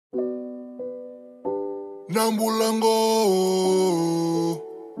Nambulango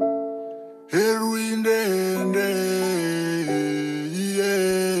Heruindende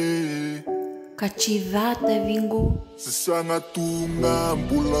yeah. Kachivata vingu Sisangatunga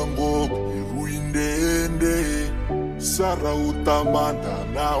mbulango Heruindende Sara utamanda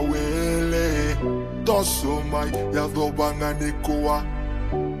na wele Toso mai yadobanga nikoa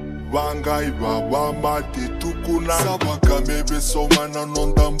Bangai baba mati tukuna Sabaka mebe somana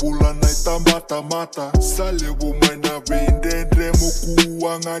nondambula na itamata mata Salebu maina vendendre moku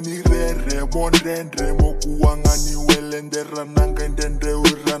wangani rere Mondendre moku wangani welendera nanga indendre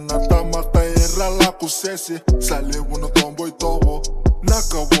urana tamata era la kusese Salebu no tombo itobo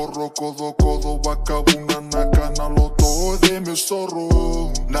Naka borro kodo kodo bakabuna naka na loto de me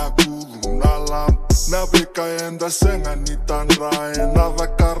soro Nakudu na lamp Na beka enda senga ni tanra nada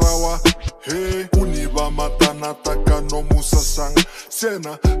karawa Hey, univa mata nataka no musasang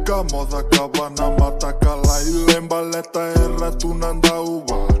Sena kamoda kabana mataka la ilemba leta era tunanda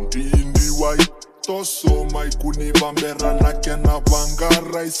uwandi indiwai Toso mai kuniva mbera na kena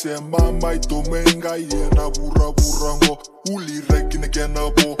bangara ise mama itomenga yena bura burango Uli rekine kena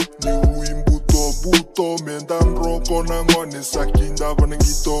bo ni huimbuto buto mendan roko na ngone sakinda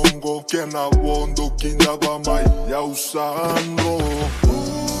banengitongo Kena bondo kinda ba mai ya usano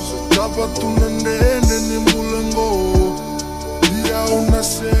Tapa tunandene ni mulango Ia una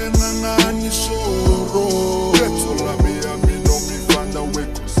sena ngani soro Getso la me no me find a way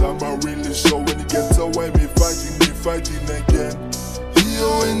Cause I'm really sure when he gets away me fighting again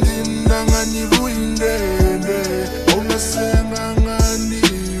Iyo endi ngani ruindene Una sena ngani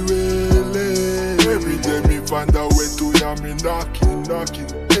wele Every day me find a way to ya me knocking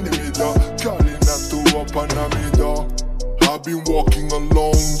Enemy door, calling out to open a me door I've been walking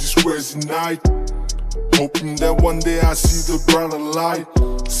alone this crazy night Hoping that one day I see the brighter light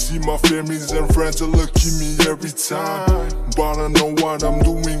See my families and friends are looking me every time But I know what I'm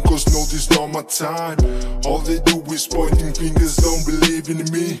doing cause no this not my time All they do is pointing fingers, don't believe in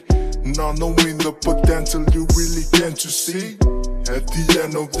me Not knowing the potential you really can't you see At the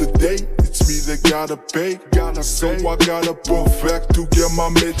end of the day, it's me that gotta pay So I gotta perfect to get my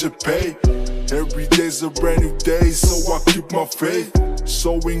major pay Every day's a brand new day, so I keep my faith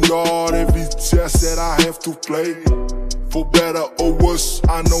Showing God every test that I have to play For better or worse,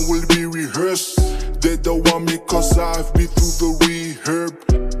 I know will be rehearsed They don't want me cause I've been through the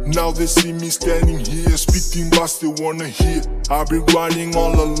rehab Now they see me standing here, speaking but still wanna hear I've been running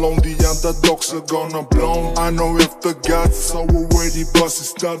all alone, the underdogs are gonna blow I know if the gods are already bust,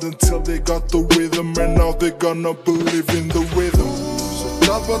 it's not until they got the rhythm And now they're gonna believe in the rhythm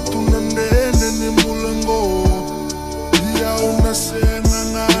Tapa tunandene ni mulango Ia una sena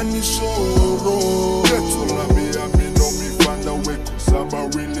ngani soro Getso la me no me find a way Cause I'm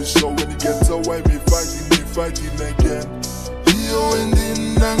really sure when he gets away me fighting again Iyo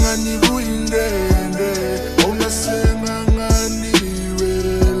endi ngani ruindene Una sena ngani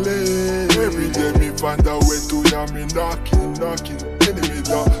wele Every day me find a way to ya me knocking Enemy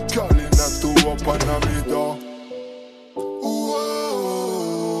door, calling out to open a me door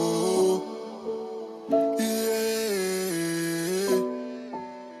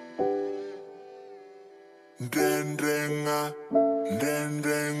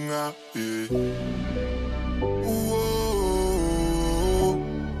Dendrenga, Whoa.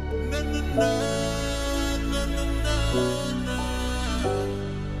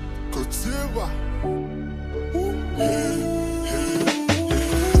 Kotsiba.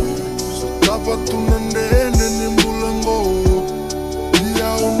 Tapa tunandene ni mulango Ia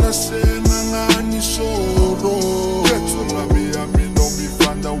una sena ngani soro Getso la me no me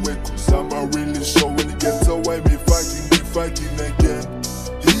find a way Cause I'm really sure when he gets away me fighting again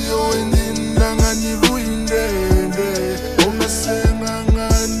Iyo endi ngani ruindene Una sena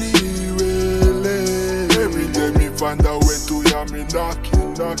ngani wele Every day me find a way to ya me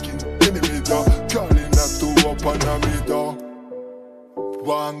knocking Enemy door, calling out to open a me door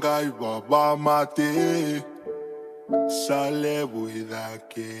Bangai baba mate Salebu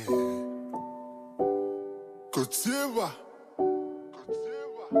idake Kotsiba